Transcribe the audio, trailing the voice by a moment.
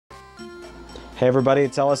Hey everybody,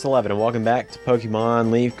 it's LS11 and welcome back to Pokemon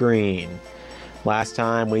Leaf Green. Last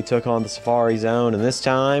time we took on the Safari Zone, and this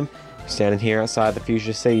time we're standing here outside the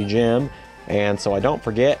Fuchsia City Gym, and so I don't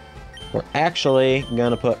forget, we're actually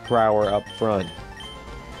gonna put Prower up front.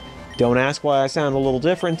 Don't ask why I sound a little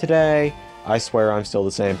different today. I swear I'm still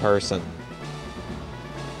the same person.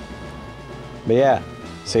 But yeah,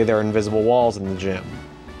 see, there are invisible walls in the gym.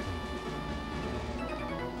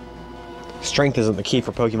 Strength isn't the key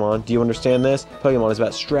for Pokemon. Do you understand this? Pokemon is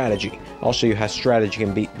about strategy. I'll show you how strategy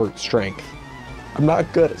can beat brute strength. I'm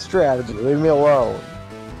not good at strategy. Leave me alone.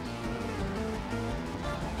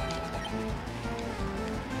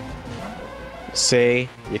 See,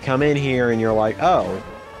 you come in here and you're like, oh,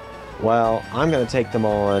 well, I'm going to take them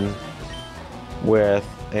on with...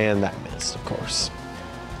 And that missed, of course.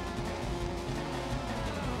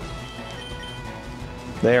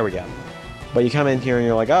 There we go. But you come in here and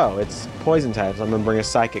you're like, oh, it's poison types. I'm going to bring a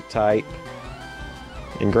psychic type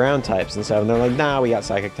and ground types and stuff. And they're like, nah, we got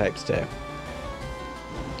psychic types too.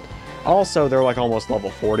 Also, they're like almost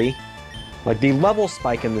level 40. Like, the level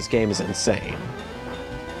spike in this game is insane.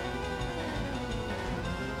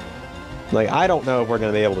 Like, I don't know if we're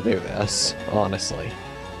going to be able to do this, honestly.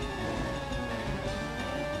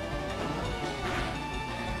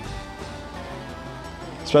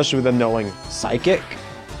 Especially with them knowing psychic.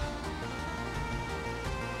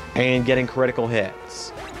 And getting critical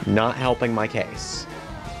hits. Not helping my case.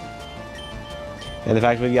 And the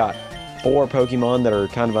fact we've got 4 Pokemon that are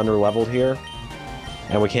kind of under-leveled here.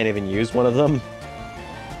 And we can't even use one of them.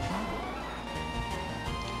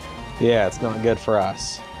 Yeah, it's not good for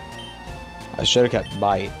us. I should have kept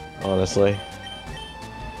Bite, honestly.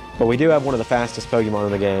 But we do have one of the fastest Pokemon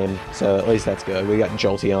in the game, so at least that's good. We got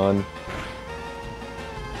Jolteon.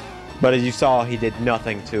 But as you saw, he did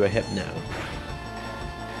nothing to a Hypno.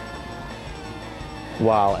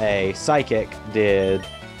 While a Psychic did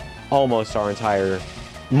almost our entire,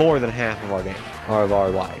 more than half of our game, of our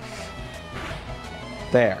life.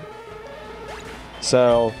 There.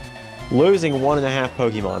 So, losing 1.5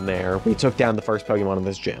 Pokemon there, we took down the first Pokemon in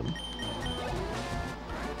this gym.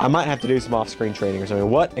 I might have to do some off-screen training or something.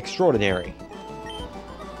 What extraordinary.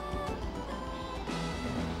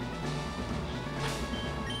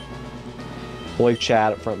 We'll leave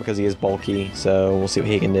Chad up front because he is bulky, so we'll see what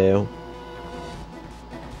he can do.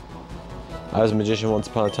 I was a magician once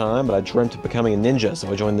upon a time, but I dreamt of becoming a ninja,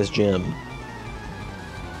 so I joined this gym.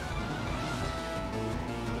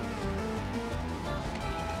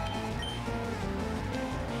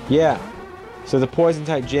 Yeah, so the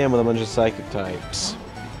poison-type gym with a bunch of psychic types.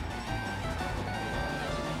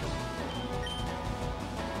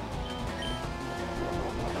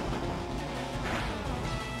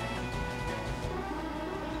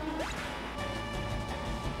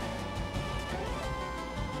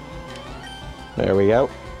 There we go.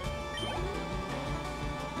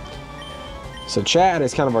 So Chad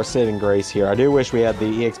is kind of our saving grace here. I do wish we had the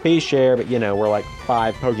EXP share, but you know, we're like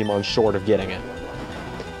 5 Pokemon short of getting it.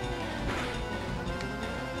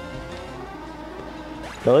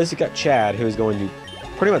 But at least we got Chad, who is going to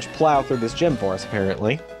pretty much plow through this gym for us,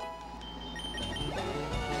 apparently.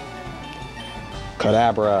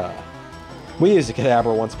 Kadabra. We used a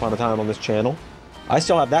Kadabra once upon a time on this channel. I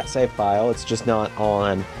still have that save file, it's just not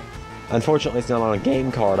on... Unfortunately, it's not on a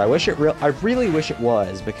game card. I really wish it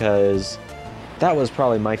was, because that was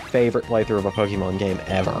probably my favorite playthrough of a Pokemon game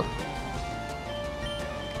ever.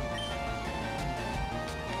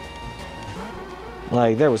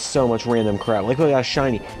 Like, there was so much random crap. Like, we got a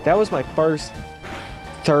shiny. That was my first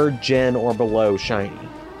 3rd gen or below shiny.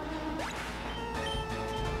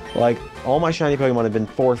 Like, all my shiny Pokemon have been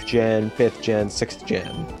 4th gen, 5th gen, 6th gen.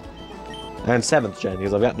 And 7th gen,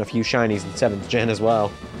 because I've gotten a few shinies in 7th gen as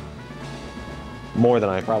well. More than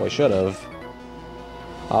I probably should have.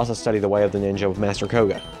 I also studied the way of the ninja with Master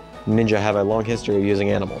Koga. Ninja have a long history of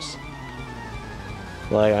using animals.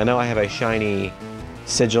 Like, I know I have a shiny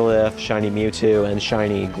Sigilif, shiny Mewtwo, and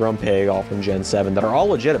shiny Grumpig all from Gen 7 that are all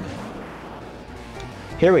legitimate.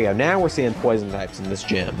 Here we go. Now we're seeing poison types in this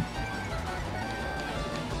gym.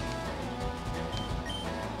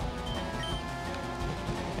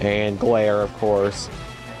 And Glare, of course.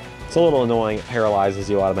 It's a little annoying. It paralyzes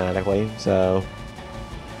you automatically, so...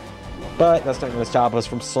 But that's not going to stop us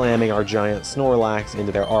from slamming our giant Snorlax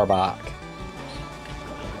into their Arbok.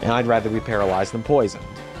 And I'd rather be paralyzed than poisoned.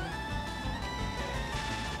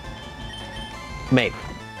 Maybe.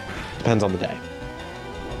 Depends on the day.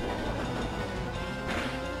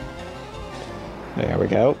 There we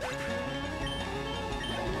go.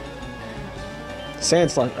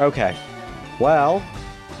 Sandslug. Okay. Well.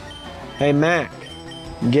 Hey, Mac.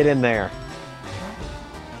 Get in there.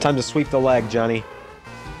 Time to sweep the leg, Johnny.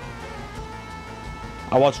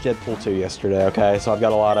 I watched Deadpool 2 yesterday, okay? So I've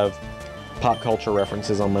got a lot of pop culture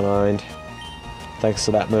references on my mind. Thanks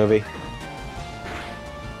to that movie.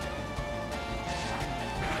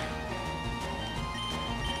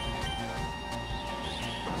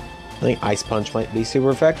 I think Ice Punch might be super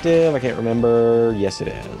effective. I can't remember. Yes, it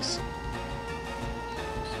is.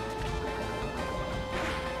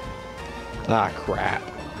 Ah, crap.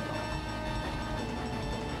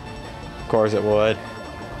 Of course it would.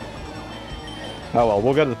 Oh well,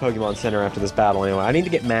 we'll go to the Pokemon Center after this battle anyway. I need to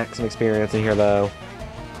get Max some experience in here, though.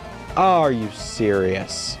 Are you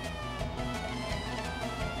serious?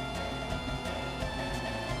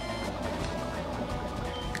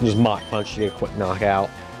 Just Mach Punch to get a quick knockout.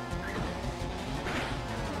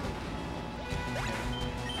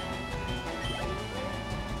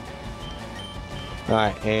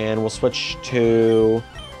 Alright, and we'll switch to...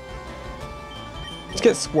 Let's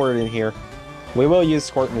get Squirt in here. We will use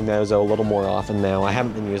Squirt and Nozo a little more often now. I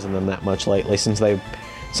haven't been using them that much lately since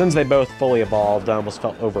they both fully evolved. I almost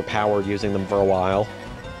felt overpowered using them for a while.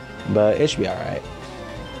 But it should be alright.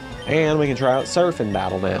 And we can try out Surf in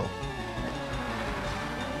battle now.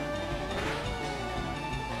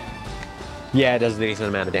 Yeah, it does a decent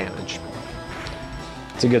amount of damage.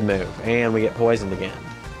 It's a good move. And we get poisoned again.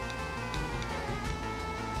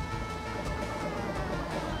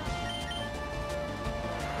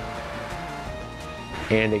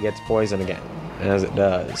 And it gets poison again, as it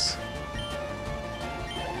does.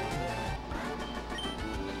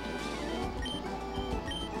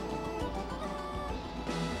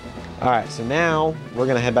 Alright, so now we're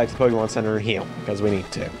going to head back to the Pokemon Center and heal, because we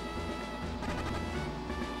need to.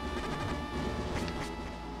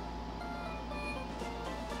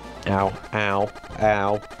 Ow, ow,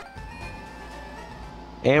 ow.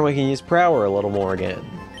 And we can use Prower a little more again.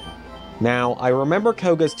 Now, I remember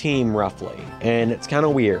Koga's team roughly, and it's kind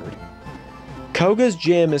of weird. Koga's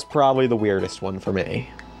gym is probably the weirdest one for me.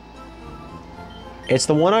 It's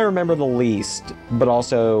the one I remember the least, but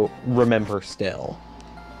also remember still.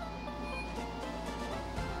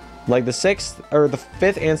 Like the 5th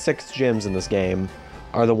and 6th gyms in this game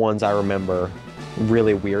are the ones I remember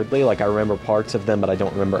really weirdly. Like I remember parts of them, but I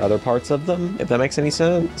don't remember other parts of them, if that makes any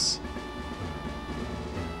sense.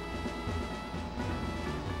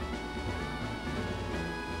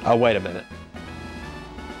 Oh, wait a minute.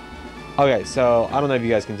 Okay, so, I don't know if you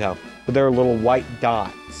guys can tell, but there are little white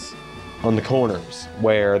dots on the corners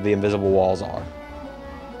where the invisible walls are.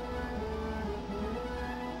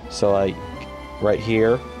 So, like, right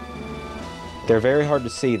here. They're very hard to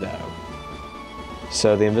see, though.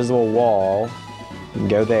 So, the invisible wall, you can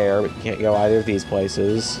go there, but you can't go either of these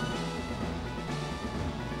places.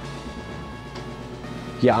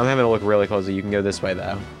 Yeah, I'm having to look really closely. You can go this way,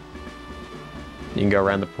 though. You can go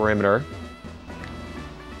around the perimeter.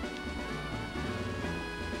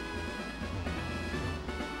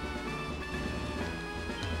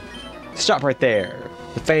 Stop right there.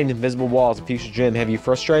 The famed invisible walls of Fuchsia Gym have you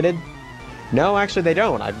frustrated? No, actually they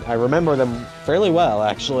don't. I remember them fairly well,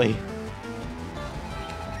 actually.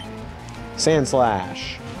 Sand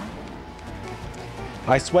Slash.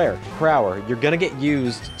 I swear, Prower, you're gonna get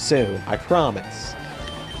used soon. I promise.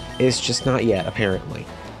 It's just not yet, apparently.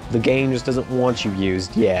 The game just doesn't want you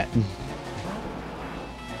used yet.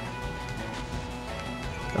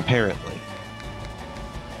 Apparently.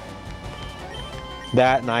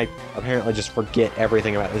 That, and I apparently just forget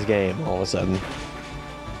everything about this game all of a sudden.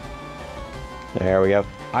 There we go.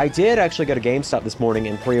 I did actually go to GameStop this morning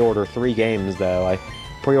and pre-order 3 games, though. I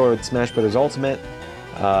pre-ordered Smash Bros. Ultimate,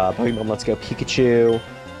 Pokemon Let's Go Pikachu,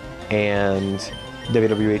 and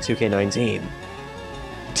WWE 2K19.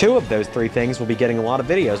 2 of those 3 things will be getting a lot of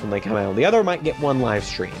videos when they come out. The other might get 1 live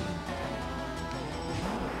stream.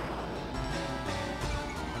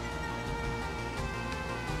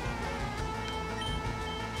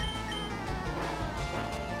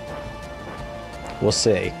 We'll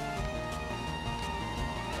see.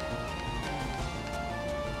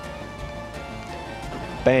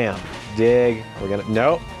 Bam. Dig. We're gonna...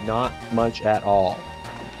 Nope. Not much at all.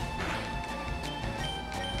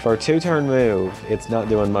 For a 2-turn move, it's not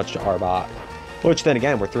doing much to Arbok. Which, then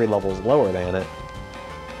again, we're 3 levels lower than it.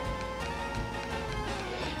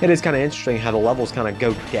 It is kind of interesting how the levels kind of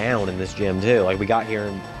go down in this gym, too. Like, we got here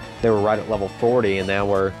and they were right at level 40, and now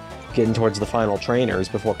we're getting towards the final trainers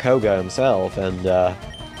before Koga himself, and,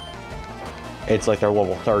 it's like they're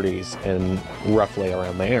level 30s and roughly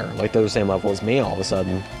around there. Like, they're the same level as me all of a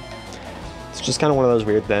sudden. It's just kind of one of those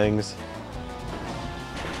weird things.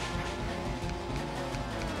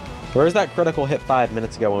 Where's that critical hit 5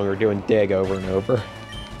 minutes ago when we were doing Dig over and over?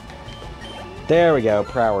 There we go.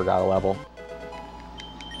 Prower got a level.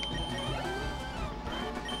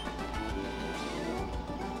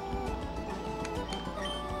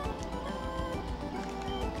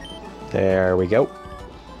 There we go.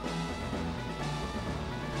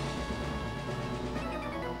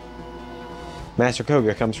 Master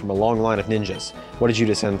Koga comes from a long line of ninjas. What did you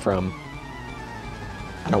descend from?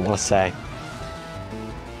 I don't want to say.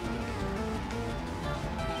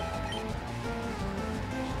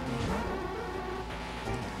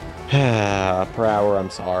 Prower, I'm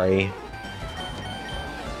sorry.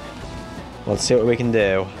 Let's see what we can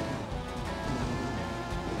do.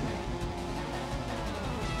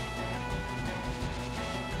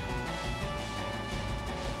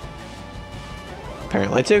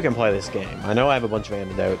 Apparently I too can play this game. I know I have a bunch of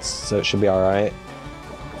antidotes, so it should be alright.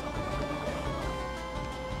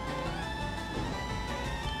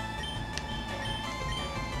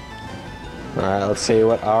 Alright, let's see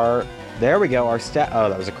what our... There we go, our stat... Oh,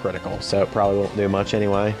 that was a critical, so it probably won't do much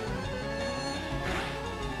anyway.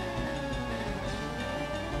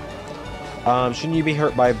 Shouldn't you be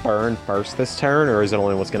hurt by burn first this turn, or is it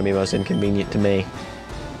only what's going to be most inconvenient to me?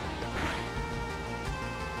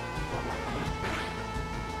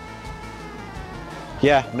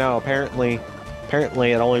 Yeah, no, apparently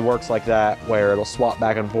it only works like that, where it'll swap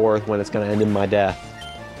back and forth when it's going to end in my death.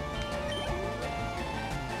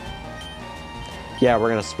 Yeah, we're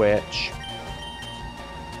going to switch.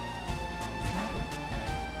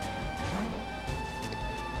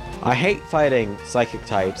 I hate fighting psychic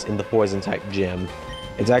types in the poison type gym.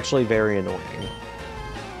 It's actually very annoying.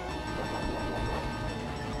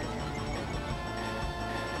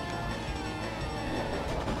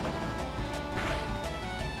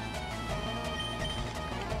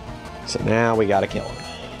 So now we gotta kill him.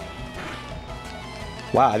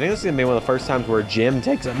 Wow, I think this is gonna be one of the first times where a gym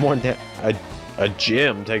takes up more than a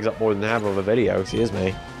gym takes up more than half of a video. Excuse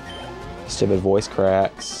me. Stupid voice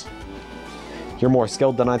cracks. You're more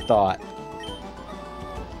skilled than I thought.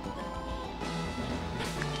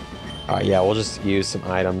 Alright, yeah, we'll just use some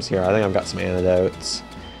items here. I think I've got some antidotes.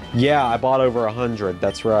 Yeah, I bought over 100.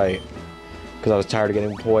 That's right. Because I was tired of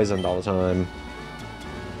getting poisoned all the time.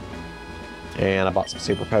 And I bought some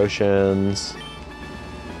super potions.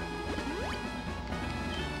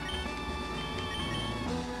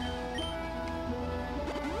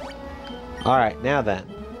 Alright, now then.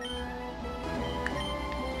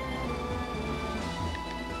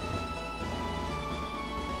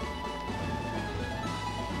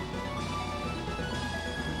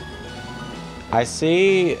 I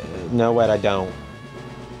see... No, wait, I don't.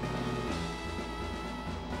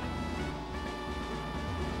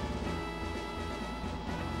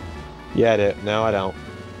 Yeah, I do. No, I don't.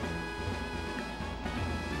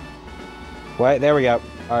 Wait, there we go.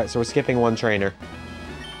 Alright, so we're skipping one trainer.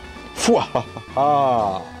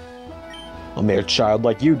 A mere child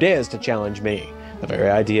like you dares to challenge me. The very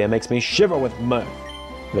idea makes me shiver with mirth.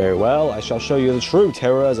 Very well, I shall show you the true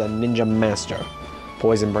terror as a ninja master.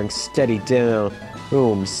 Poison brings steady down.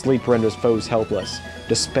 Boom, sleep renders foes helpless.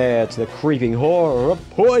 Despair to the creeping horror of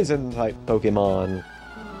poison-type Pokemon.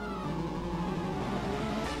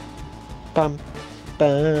 Bum,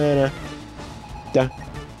 ba da,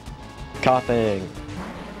 Koffing.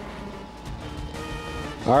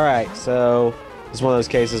 Alright, so this is one of those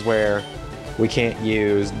cases where we can't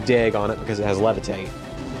use dig on it because it has levitate.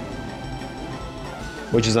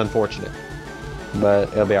 Which is unfortunate.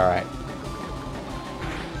 But it'll be alright.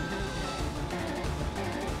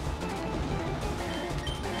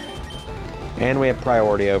 And we have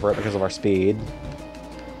priority over it because of our speed.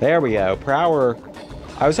 There we go. Prower.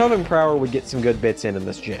 I was hoping Prower would get some good bits in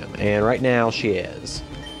this gym, and right now she is.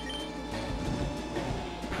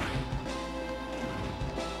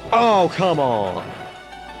 Oh, come on!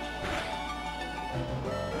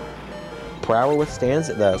 Prower withstands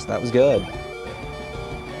it though, so that was good.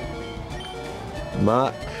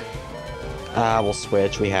 Muck. We'll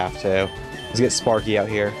switch, we have to. Let's get Sparky out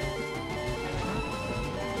here.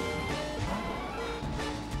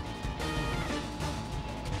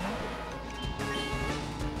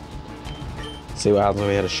 See what happens when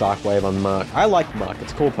we hit a shockwave on Muck. I like Muck.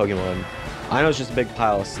 It's a cool Pokemon. I know it's just a big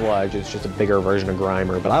pile of sludge. It's just a bigger version of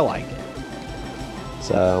Grimer, but I like it.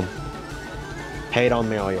 So, hate on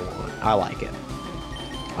me all you want. I like it.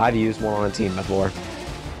 I've used one on a team before.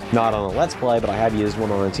 Not on a Let's Play, but I have used one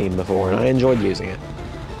on a team before, and I enjoyed using it.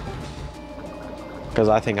 Because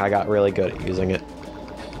I think I got really good at using it.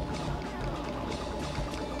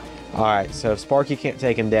 Alright, so if Sparky can't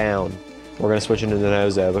take him down, we're going to switch into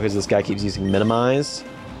Nozo because this guy keeps using Minimize.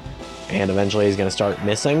 And eventually he's going to start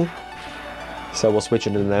missing. So we'll switch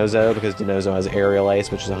into Denozo because Denozo has Aerial Ace,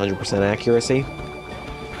 which is 100% accuracy.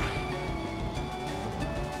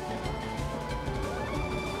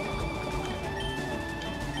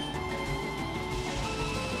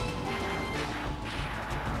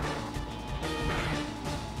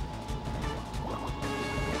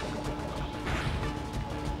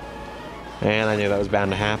 And I knew that was bound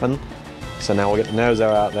to happen. So now we'll get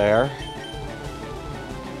Denozo out there.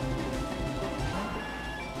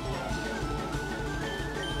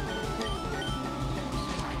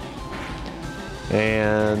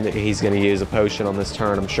 And he's going to use a potion on this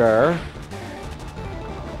turn, I'm sure.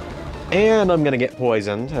 And I'm going to get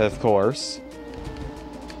poisoned, of course.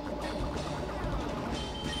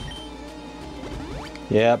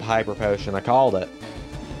 Yep, Hyper Potion. I called it.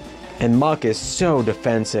 And Muck is so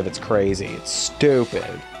defensive, it's crazy. It's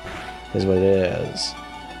stupid, is what it is.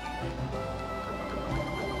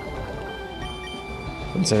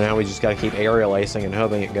 And so now we just gotta keep aerial acing and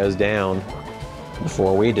hoping it goes down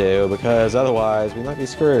before we do, because otherwise we might be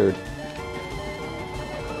screwed.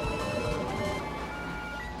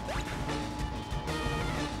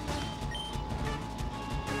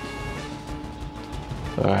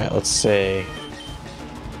 Alright, let's see.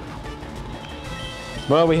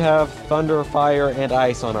 Well, we have thunder, fire, and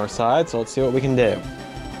ice on our side, so let's see what we can do.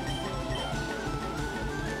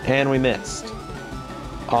 And we missed.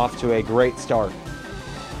 Off to a great start.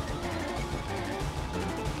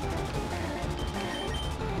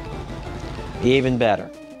 Even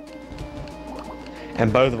better.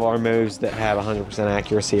 And both of our moves that have 100%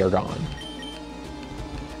 accuracy are gone.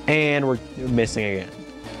 And we're missing again.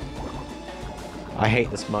 I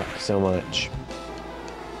hate this Muck so much.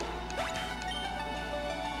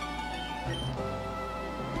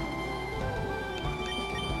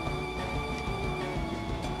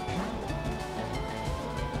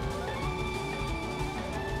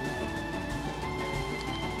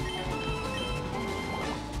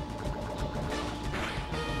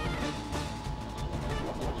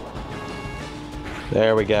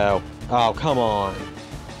 There we go. Oh, come on.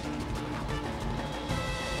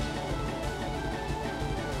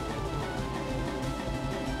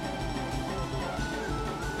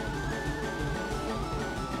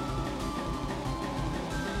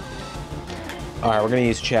 Alright, we're gonna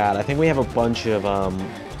use chat. I think we have a bunch of,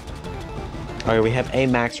 Alright, we have a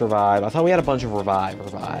max revive. I thought we had a bunch of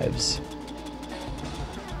revives.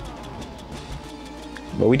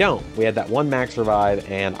 But we don't. We had that one max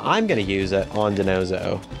revive, and I'm going to use it on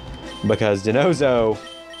Denozo. Because Denozo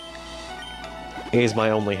is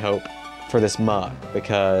my only hope for this Muck.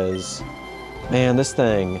 Because, man, this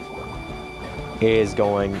thing is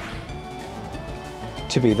going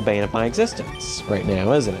to be the bane of my existence right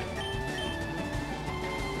now, isn't it?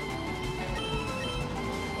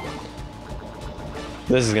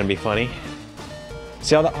 This is going to be funny.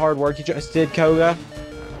 See all that hard work you just did, Koga?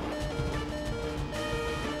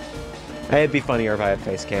 It'd be funnier if I had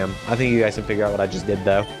face cam. I think you guys can figure out what I just did,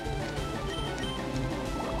 though.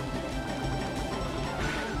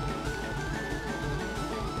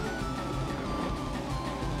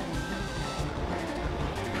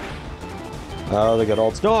 Oh, the good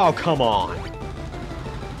old... Oh, come on!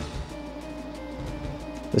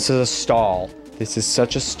 This is a stall. This is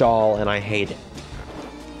such a stall, and I hate it.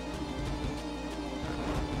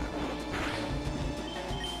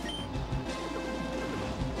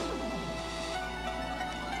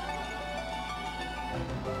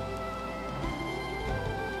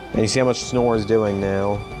 And you see how much Snore is doing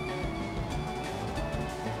now.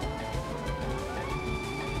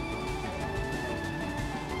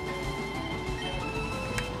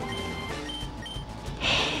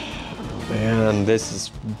 Man, this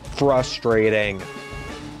is frustrating.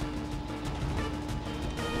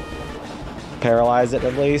 Paralyze it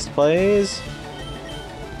at least, please.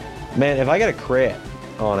 Man, if I get a crit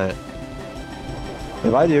on it,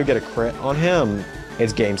 if I do get a crit on him,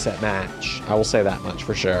 it's game, set, match. I will say that much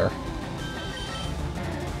for sure.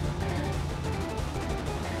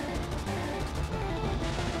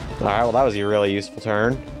 Alright, well that was a really useful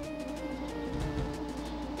turn.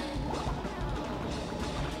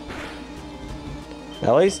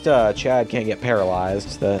 At least Chad can't get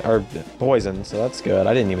paralyzed, or poisoned, so that's good.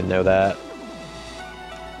 I didn't even know that.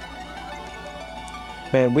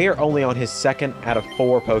 Man, we are only on his second out of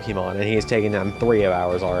 4 Pokemon, and he has taken down 3 of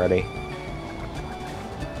ours already.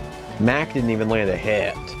 Mac didn't even land a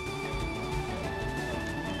hit.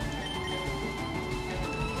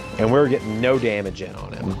 And we're getting no damage in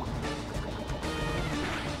on him.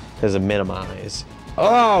 Because of minimize.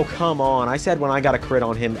 Oh, come on. I said when I got a crit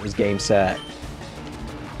on him, it was game set.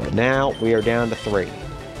 But now we are down to 3.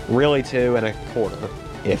 Really 2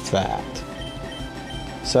 1/4, if that.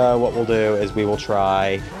 So what we'll do is we'll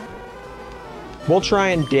try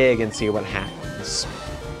and dig and see what happens.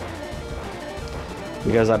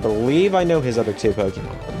 Because I believe I know his other two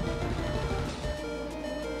Pokemon.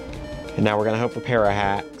 And now we're gonna hope for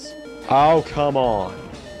Parahacks. Oh, come on.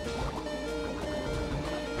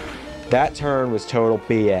 That turn was total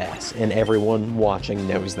BS, and everyone watching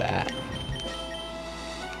knows that.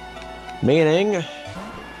 Meaning,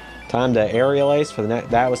 time to Aerial Ace for the next.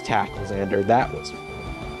 That was Tackle, Xander. That was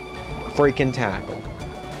freaking Tackle.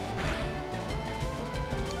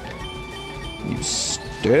 You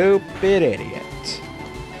stupid idiot.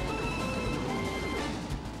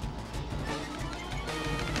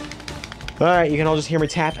 Alright, you can all just hear me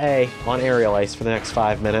tap A on Aerial Ace for the next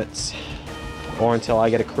 5 minutes. Or until I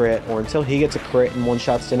get a crit, or until he gets a crit and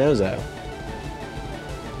one-shots Denozo.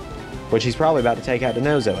 Which he's probably about to take out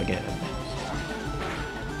Denozo again.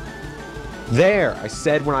 There! I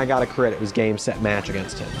said when I got a crit it was game, set, match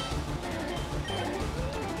against him.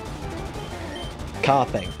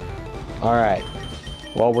 Koffing. Alright.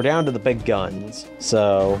 Well, we're down to the big guns,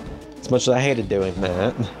 so as much as I hated doing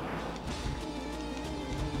that.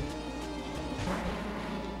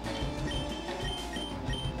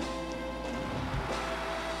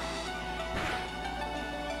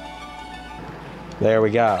 There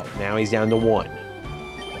we go. Now he's down to 1.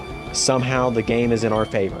 Somehow the game is in our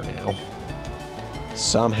favor now.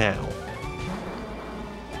 Somehow.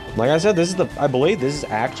 Like I said, I believe this is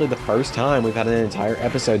actually the first time we've had an entire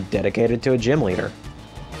episode dedicated to a gym leader.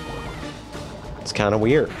 It's kind of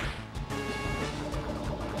weird.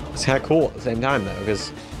 It's kind of cool at the same time, though,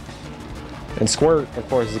 because... And Squirt, of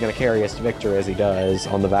course, is going to carry us to victory as he does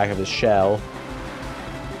on the back of his shell.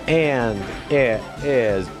 And it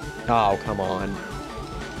is... Oh, come on.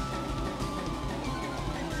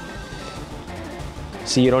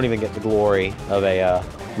 See, you don't even get the glory of a...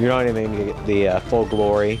 You're not even going to get the full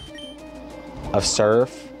glory of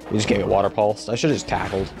Surf. You just get Water Pulse. I should have just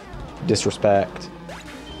tackled. Disrespect.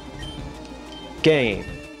 Game.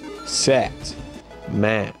 Set.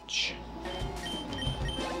 Match.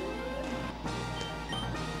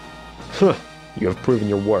 Huh. You have proven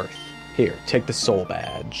your worth. Here, take the Soul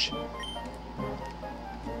Badge.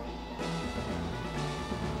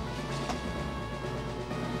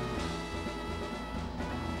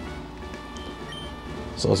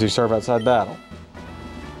 So let's do Surf outside battle.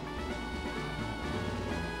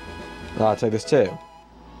 Oh, I'll take this too.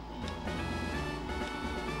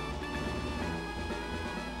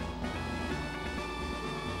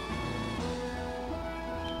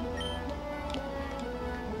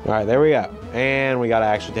 Alright, there we go. And we gotta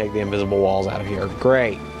actually take the invisible walls out of here.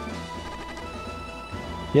 Great.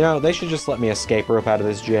 You know, they should just let me escape rope out of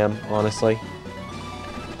this gym, honestly.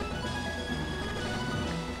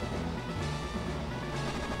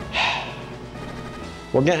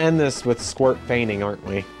 We're gonna end this with Squirt fainting, aren't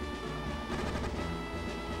we?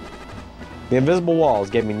 The invisible walls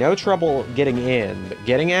gave me no trouble getting in, but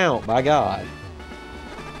getting out, by God.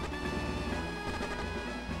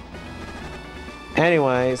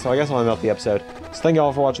 Anyway, so I guess I'll end off the episode. So thank you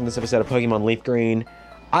all for watching this episode of Pokemon Leaf Green.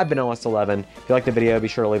 I've been LS11. If you liked the video, be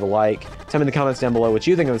sure to leave a like. Tell me in the comments down below what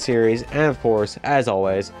you think of the series. And of course, as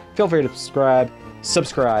always, feel free to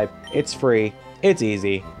subscribe. It's free, it's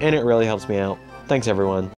easy, and it really helps me out. Thanks, everyone.